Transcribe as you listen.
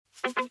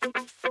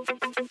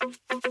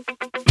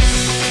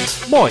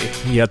Moi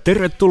ja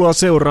tervetuloa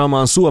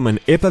seuraamaan Suomen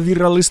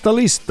epävirallista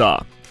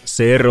listaa.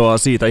 Se eroaa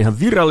siitä ihan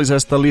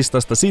virallisesta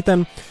listasta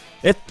siten,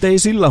 ettei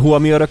sillä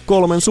huomioida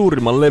 3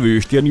 suurimman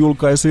levyyhtiön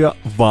julkaisuja,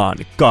 vaan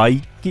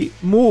kaikki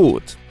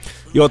muut.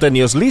 Joten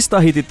jos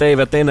listahitit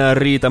eivät enää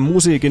riitä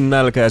musiikin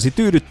nälkääsi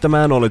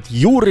tyydyttämään, olet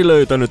juuri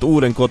löytänyt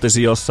uuden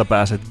kotisi, jossa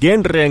pääset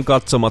genreen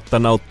katsomatta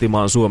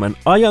nauttimaan Suomen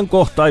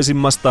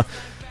ajankohtaisimmasta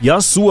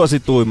ja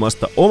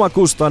suosituimmasta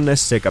omakustanne-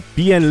 sekä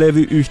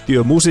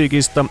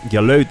pienlevyyhtiömusiikista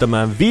ja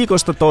löytämään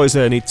viikosta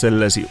toiseen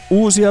itsellesi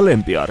uusia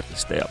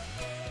lempiartisteja.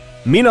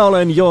 Minä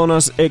olen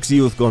Joonas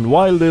ex-Youth Gone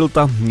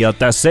Wildilta ja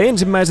tässä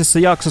ensimmäisessä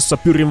jaksossa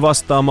pyrin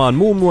vastaamaan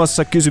muun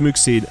muassa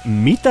kysymyksiin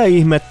mitä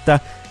ihmettä,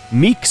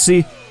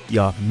 miksi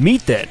ja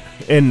miten,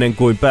 ennen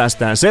kuin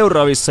päästään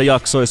seuraavissa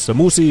jaksoissa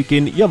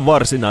musiikin ja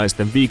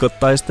varsinaisten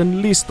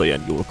viikoittaisten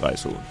listojen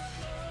julkaisuun.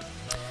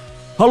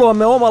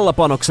 Haluamme omalla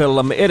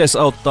panoksellamme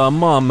edesauttaa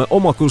maamme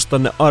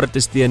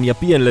omakustanne-artistien ja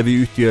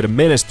pienlevyyhtiöiden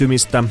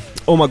menestymistä.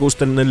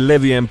 Omakustanne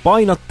levyjen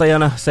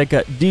painattajana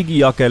sekä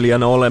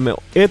digijakelijana olemme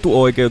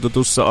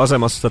etuoikeutetussa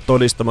asemassa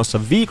todistamassa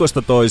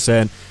viikosta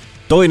toiseen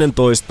toinen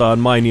toistaan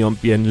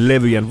mainiompien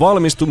levyjen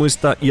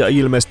valmistumista ja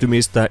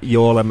ilmestymistä,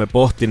 jo olemme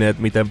pohtineet,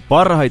 miten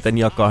parhaiten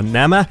jakaa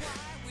nämä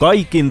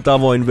kaikin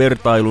tavoin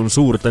vertailun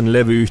suurten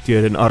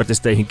levyyhtiöiden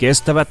artisteihin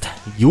kestävät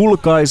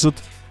julkaisut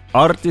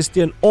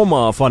artistien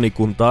omaa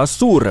fanikuntaa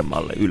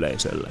suuremmalle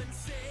yleisölle.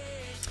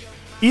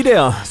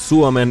 Idea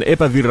Suomen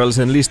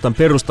epävirallisen listan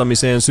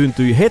perustamiseen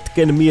syntyi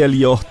hetken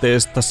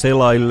mielijohteesta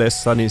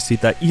selaillessani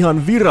sitä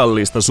ihan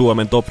virallista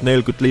Suomen Top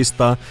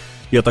 40-listaa,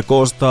 jota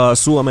koostaa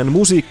Suomen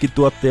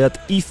musiikkituottajat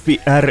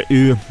IFFI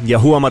ry, ja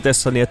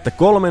huomatessani, että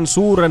 3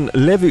 suuren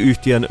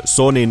levyyhtiön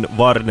Sonyn,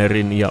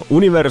 Warnerin ja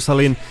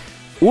Universalin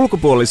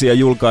ulkopuolisia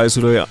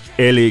julkaisuja,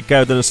 eli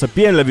käytännössä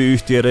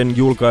pienlevyyhtiöiden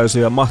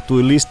julkaisuja,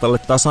 mahtui listalle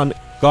tasan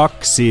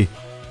 2.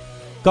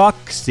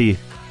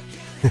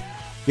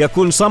 Ja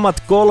kun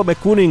samat 3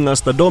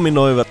 kuningasta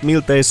dominoivat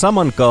miltei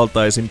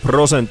samankaltaisin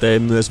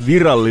prosentein myös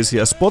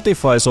virallisia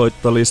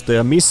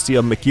Spotify-soittolistoja,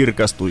 missiomme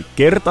kirkastui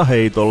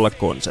kertaheitolla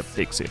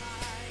konseptiksi.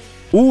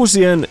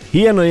 Uusien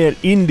hienojen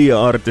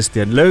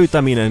indie-artistien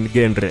löytäminen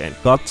genreen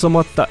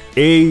katsomatta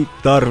ei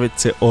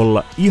tarvitse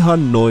olla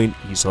ihan noin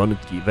ison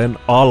kiven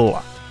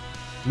alla.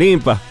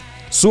 Niinpä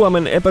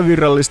Suomen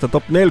epävirallista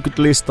Top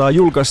 40-listaa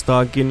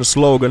julkaistaankin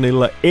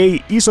sloganilla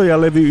ei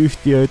isoja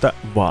levyyhtiöitä,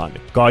 vaan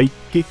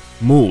kaikki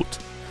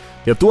muut.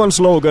 Ja tuon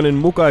sloganin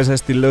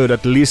mukaisesti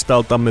löydät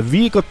listaltamme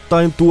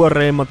viikoittain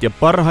tuoreimmat ja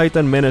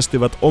parhaiten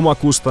menestyvät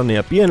omakustanne-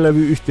 ja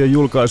pienlevyyhtiön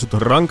julkaisut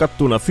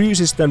rankattuna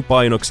fyysisten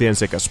painoksien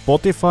sekä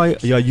Spotify-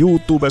 ja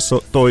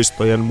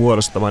YouTube-toistojen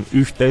muodostaman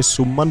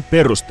yhteissumman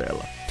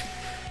perusteella.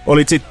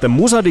 Olit sitten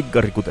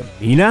musadiggari kuten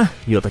minä,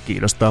 jota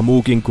kiinnostaa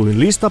muukin kuin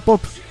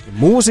listapop,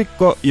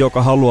 muusikko,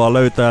 joka haluaa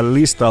löytää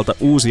listalta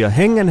uusia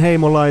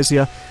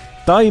hengenheimolaisia,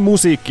 tai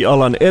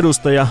musiikkialan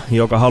edustaja,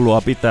 joka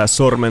haluaa pitää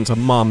sormensa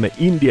maamme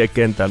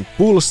indie-kentän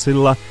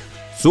pulssilla,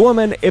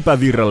 Suomen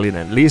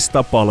epävirallinen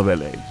lista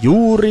palvelee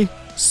juuri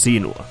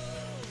sinua.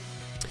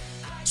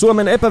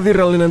 Suomen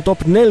epävirallinen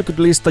Top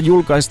 40-lista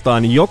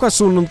julkaistaan joka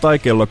sunnuntai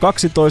kello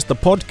 12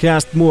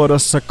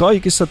 podcast-muodossa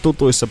kaikissa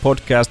tutuissa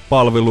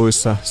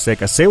podcast-palveluissa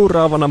sekä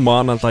seuraavana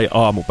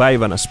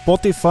maanantai-aamupäivänä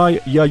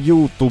Spotify- ja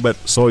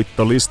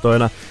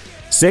YouTube-soittolistoina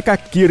sekä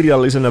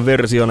kirjallisena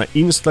versiona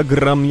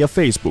Instagram- ja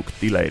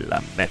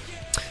Facebook-tileillämme.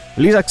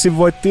 Lisäksi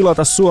voit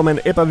tilata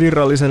Suomen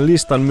epävirallisen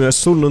listan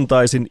myös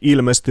sunnuntaisin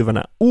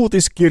ilmestyvänä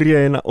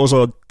uutiskirjeenä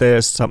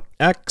osoitteessa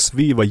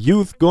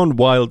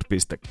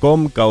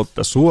x-youthgonewild.com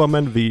kautta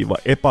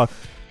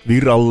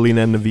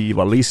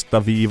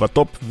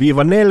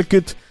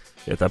Suomen-epävirallinen-lista-top-40,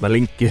 ja tämä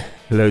linkki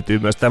löytyy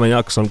myös tämän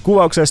jakson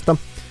kuvauksesta.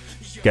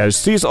 Käy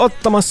siis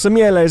ottamassa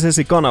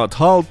mieleisesi kanavat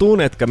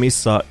haltuun, etkä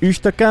missaa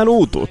yhtäkään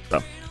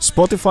uutuutta.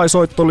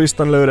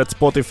 Spotify-soittolistan löydät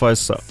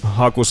Spotifyssa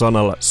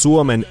hakusanalla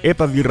Suomen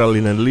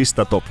epävirallinen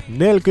lista Top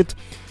 40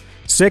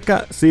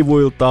 sekä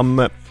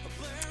sivuiltamme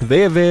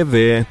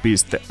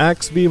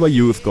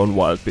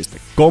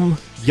www.x-youthgonewild.com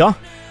ja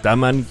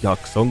tämän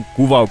jakson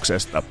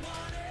kuvauksesta.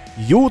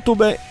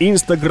 YouTube,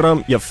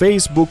 Instagram ja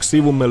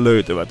Facebook-sivumme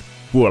löytyvät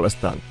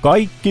puolestaan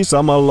kaikki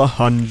samalla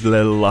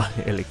handlella,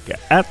 eli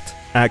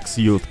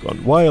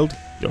 @xyouthgonewild,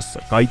 jossa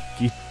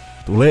kaikki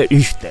tulee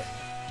yhteen.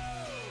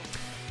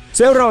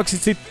 Seuraavaksi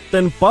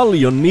sitten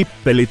paljon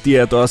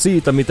nippelitietoa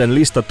siitä, miten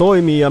lista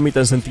toimii ja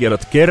miten sen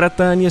tiedot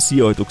kerätään ja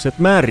sijoitukset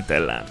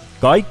määritellään.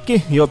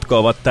 Kaikki, jotka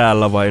ovat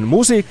täällä vain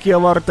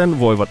musiikkia varten,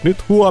 voivat nyt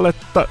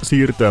huoletta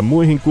siirtyä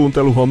muihin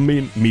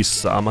kuunteluhommiin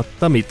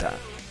missaamatta mitään.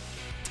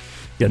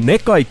 Ja ne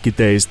kaikki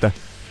teistä,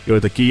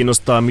 joita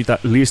kiinnostaa mitä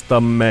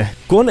listamme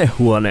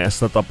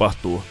konehuoneessa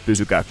tapahtuu,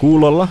 pysykää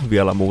kuulolla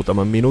vielä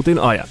muutaman minuutin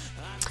ajan.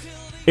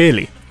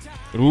 Eli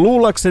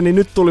luulakseni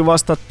nyt tuli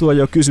vastattua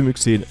jo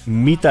kysymyksiin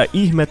mitä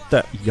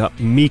ihmettä ja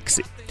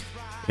miksi.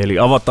 Eli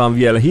avataan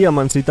vielä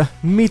hieman sitä,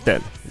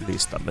 miten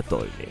listamme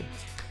toimii.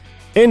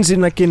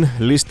 Ensinnäkin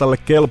listalle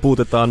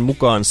kelpuutetaan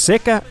mukaan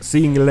sekä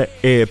single,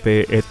 EP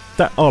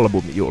että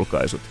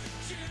albumijulkaisut.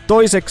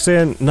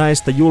 Toisekseen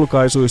näistä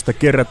julkaisuista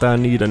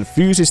kerätään niiden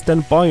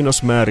fyysisten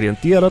painosmäärien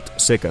tiedot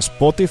sekä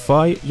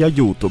Spotify- ja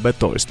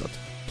YouTube-toistot.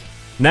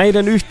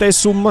 Näiden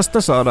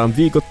yhteissummasta saadaan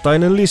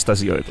viikoittainen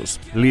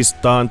listasijoitus.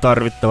 Listaan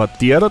tarvittavat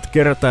tiedot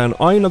kerätään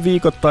aina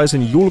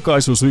viikoittaisen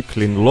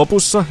julkaisusyklin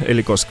lopussa,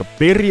 eli koska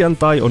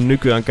perjantai on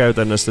nykyään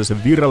käytännössä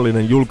se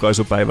virallinen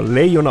julkaisupäivä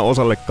leijona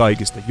osalle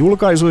kaikista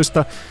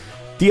julkaisuista,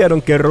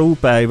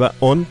 tiedonkeruupäivä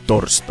on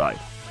torstai.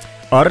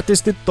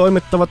 Artistit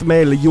toimittavat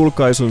meille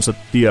julkaisunsa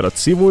tiedot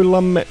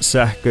sivuillamme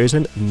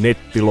sähköisen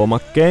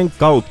nettilomakkeen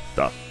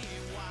kautta.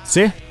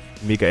 Se,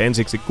 mikä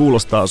ensiksi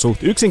kuulostaa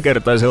suht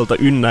yksinkertaiselta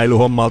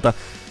ynnäilyhommalta,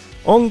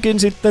 onkin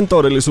sitten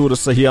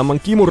todellisuudessa hieman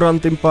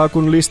kimurantimpaa,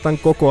 kun listan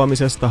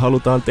kokoamisesta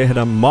halutaan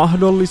tehdä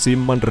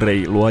mahdollisimman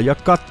reilua ja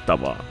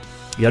kattavaa.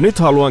 Ja nyt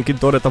haluankin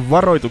todeta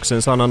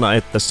varoituksen sanana,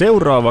 että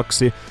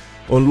seuraavaksi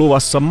on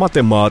luvassa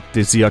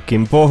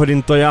matemaattisiakin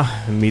pohdintoja,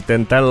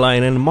 miten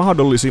tällainen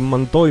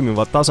mahdollisimman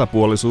toimiva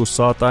tasapuolisuus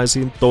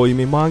saataisiin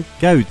toimimaan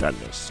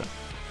käytännössä.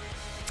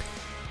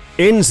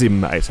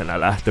 Ensimmäisenä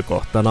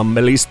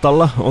lähtökohtanamme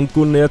listalla on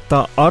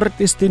kunnioittaa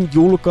artistin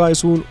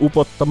julkaisuun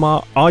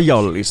upottamaa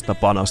ajallista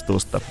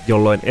panostusta,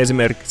 jolloin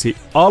esimerkiksi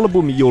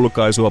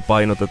albumijulkaisua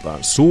painotetaan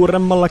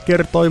suuremmalla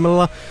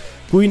kertoimella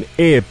kuin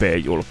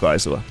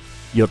EP-julkaisua,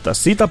 jota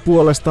sitä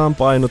puolestaan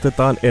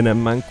painotetaan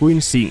enemmän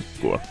kuin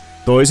sinkkua.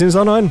 Toisin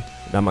sanoen,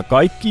 nämä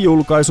kaikki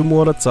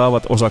julkaisumuodot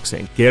saavat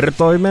osakseen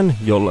kertoimen,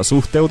 jolla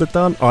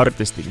suhteutetaan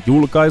artistin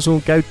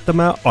julkaisuun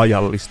käyttämää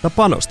ajallista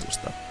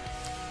panostusta.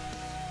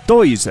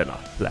 Toisena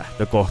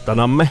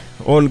lähtökohtanamme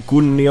on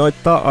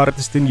kunnioittaa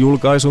artistin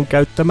julkaisuun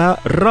käyttämää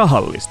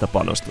rahallista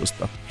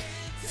panostusta.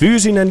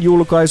 Fyysinen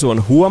julkaisu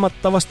on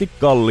huomattavasti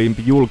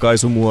kalliimpi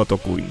julkaisumuoto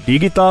kuin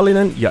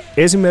digitaalinen ja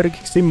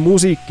esimerkiksi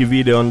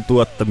musiikkivideon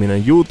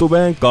tuottaminen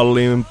YouTubeen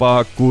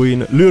kalliimpaa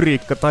kuin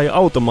lyriikka- tai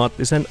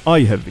automaattisen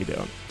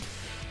aihevideon.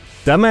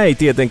 Tämä ei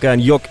tietenkään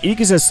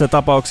ikisessä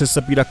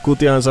tapauksessa pidä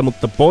kutiansa,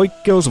 mutta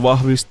poikkeus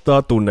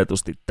vahvistaa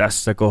tunnetusti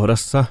tässä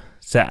kohdassa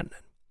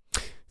säännön.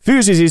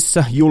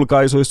 Fyysisissä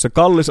julkaisuissa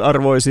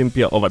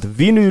kallisarvoisimpia ovat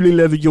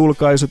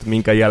vinyylilevyjulkaisut,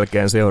 minkä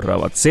jälkeen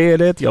seuraavat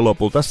CD:t ja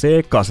lopulta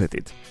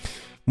C-kasetit.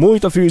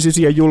 Muita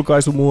fyysisiä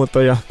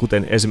julkaisumuotoja,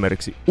 kuten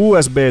esimerkiksi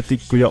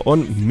USB-tikkuja,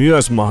 on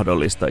myös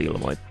mahdollista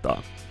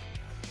ilmoittaa.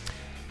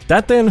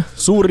 Täten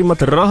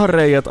suurimmat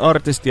rahareijat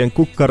artistien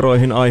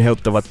kukkaroihin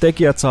aiheuttavat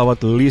tekijät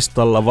saavat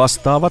listalla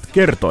vastaavat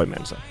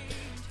kertoimensa.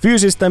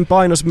 Fyysisten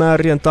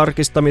painosmäärien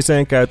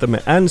tarkistamiseen käytämme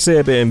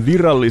NCB:n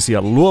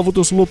virallisia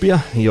luovutuslupia,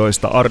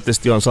 joista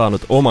artisti on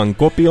saanut oman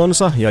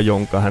kopionsa ja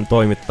jonka hän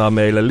toimittaa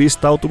meille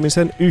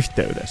listautumisen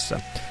yhteydessä.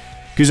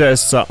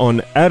 Kyseessä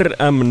on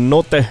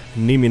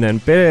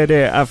RM-note-niminen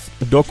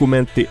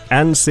PDF-dokumentti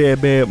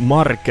NCB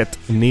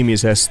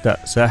Market-nimisestä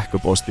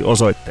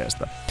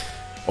sähköpostiosoitteesta.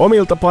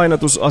 Omilta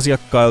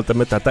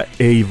painatusasiakkailtamme tätä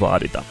ei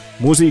vaadita.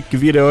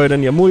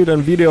 Musiikkivideoiden ja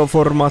muiden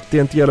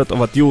videoformaattien tiedot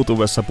ovat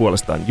YouTubessa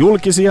puolestaan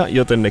julkisia,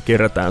 joten ne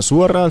kerätään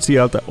suoraan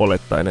sieltä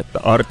olettaen, että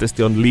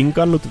artisti on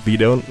linkannut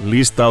videon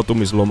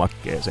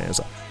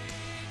listautumislomakkeeseensa.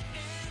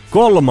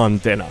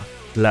 Kolmantena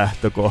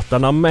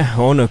lähtökohtanamme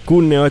on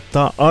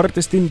kunnioittaa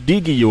artistin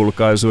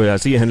digijulkaisuja ja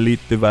siihen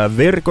liittyvää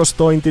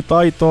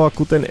verkostointitaitoa,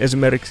 kuten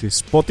esimerkiksi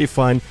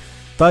Spotifyn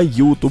tai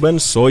YouTuben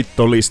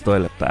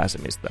soittolistoille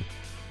pääsemistä.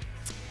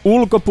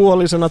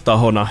 Ulkopuolisena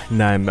tahona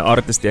näemme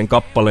artistien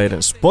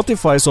kappaleiden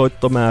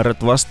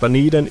Spotify-soittomäärät vasta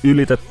niiden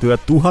ylitettyä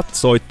 1000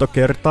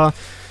 soittokertaa,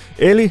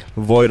 eli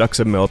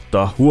voidaksemme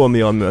ottaa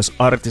huomioon myös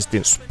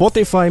artistin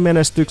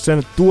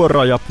Spotify-menestyksen, tuo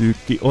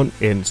rajapyykki on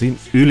ensin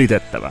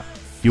ylitettävä.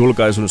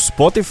 Julkaisun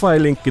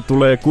Spotify-linkki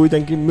tulee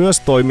kuitenkin myös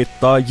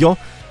toimittaa jo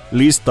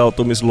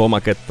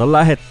listautumislomaketta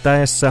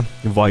lähettäessä,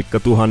 vaikka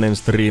 1000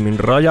 striimin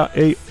raja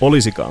ei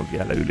olisikaan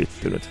vielä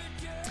ylittynyt.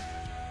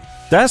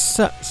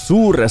 Tässä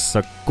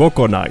suuressa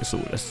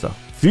kokonaisuudessa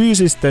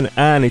fyysisten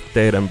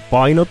äänitteiden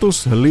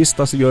painotus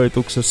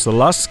listasijoituksessa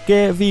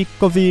laskee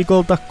viikko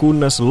viikolta,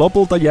 kunnes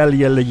lopulta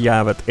jäljelle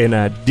jäävät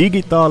enää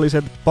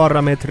digitaaliset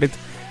parametrit,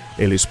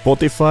 eli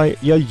Spotify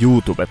ja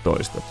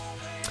YouTube-toistot.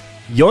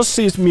 Jos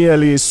siis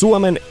mielii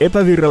Suomen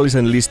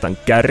epävirallisen listan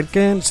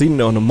kärkeen,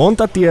 sinne on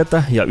monta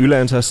tietä ja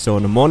yleensä se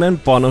on monen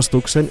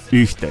panostuksen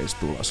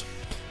yhteistulos.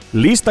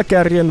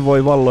 Listakärjen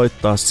voi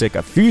valloittaa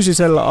sekä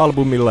fyysisellä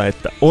albumilla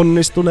että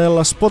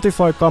onnistuneella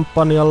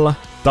Spotify-kampanjalla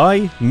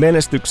tai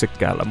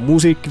menestyksekkäällä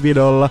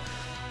musiikkivideolla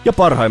ja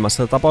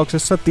parhaimmassa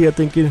tapauksessa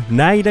tietenkin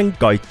näiden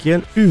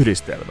kaikkien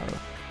yhdistelmällä.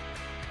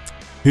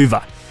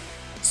 Hyvä.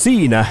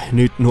 Siinä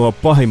nyt nuo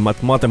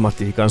pahimmat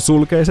matematiikan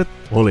sulkeiset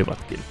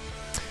olivatkin.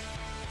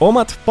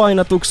 Omat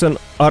painatuksen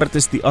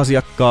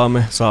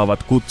artistiasiakkaamme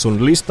saavat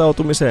kutsun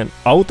listautumiseen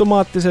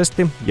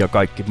automaattisesti ja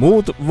kaikki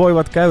muut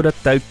voivat käydä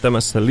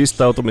täyttämässä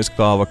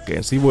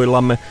listautumiskaavakkeen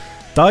sivuillamme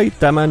tai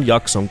tämän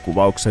jakson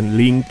kuvauksen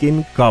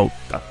linkin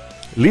kautta.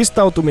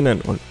 Listautuminen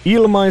on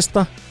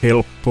ilmaista,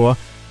 helppoa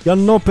ja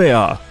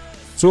nopeaa.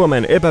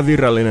 Suomen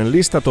epävirallinen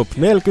lista Top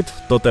 40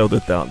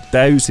 toteutetaan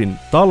täysin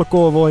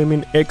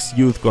talkoovoimin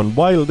Youth Gone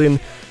Wildin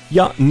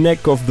ja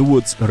Neck of the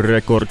Woods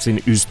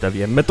Recordsin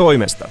ystäviemme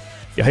toimesta.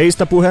 Ja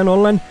heistä puheen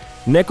ollen,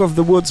 Neck of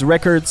the Woods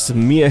Records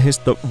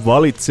miehistö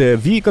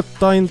valitsee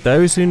viikoittain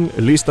täysin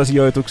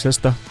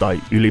listasijoituksesta tai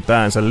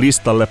ylipäänsä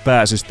listalle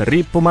pääsystä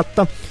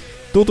riippumatta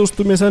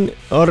tutustumisen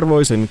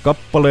arvoisen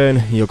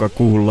kappaleen, joka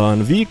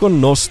kuullaan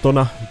viikon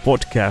nostona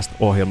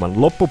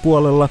podcast-ohjelman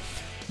loppupuolella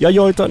ja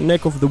joita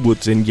Neck of the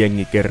Woodsin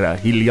jengi kerää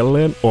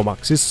hiljalleen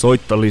omaksi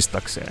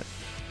soittolistakseen.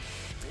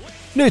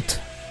 Nyt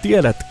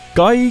tiedät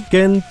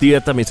kaiken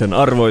tietämisen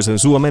arvoisen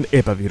Suomen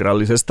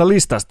epävirallisesta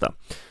listasta.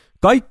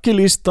 Kaikki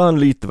listaan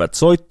liittyvät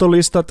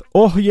soittolistat,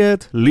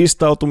 ohjeet,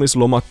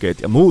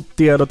 listautumislomakkeet ja muut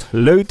tiedot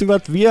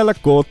löytyvät vielä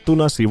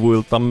koottuna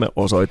sivuiltamme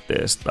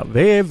osoitteesta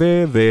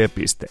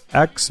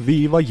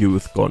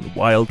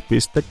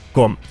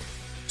www.x-youthgonewild.com.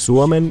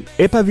 Suomen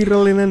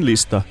epävirallinen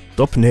lista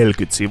top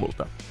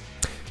 40-sivulta.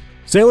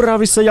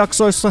 Seuraavissa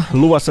jaksoissa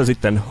luvassa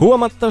sitten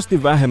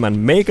huomattavasti vähemmän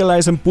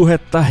meikäläisen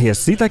puhetta ja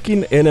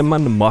sitäkin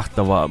enemmän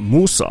mahtavaa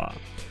musaa.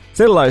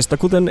 Sellaista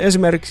kuten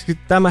esimerkiksi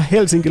tämä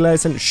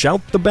helsinkiläisen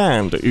Shout the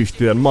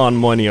Band-yhtyön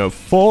maanmainio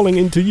Falling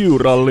Into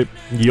You-ralli,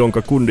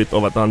 jonka kundit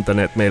ovat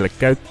antaneet meille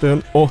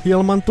käyttöön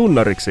ohjelman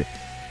tunnariksi.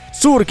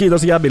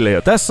 Suurkiitos jäbille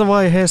jo tässä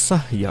vaiheessa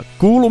ja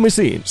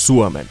kuulumisiin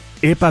Suomen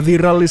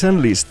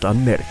epävirallisen listan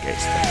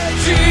merkeistä.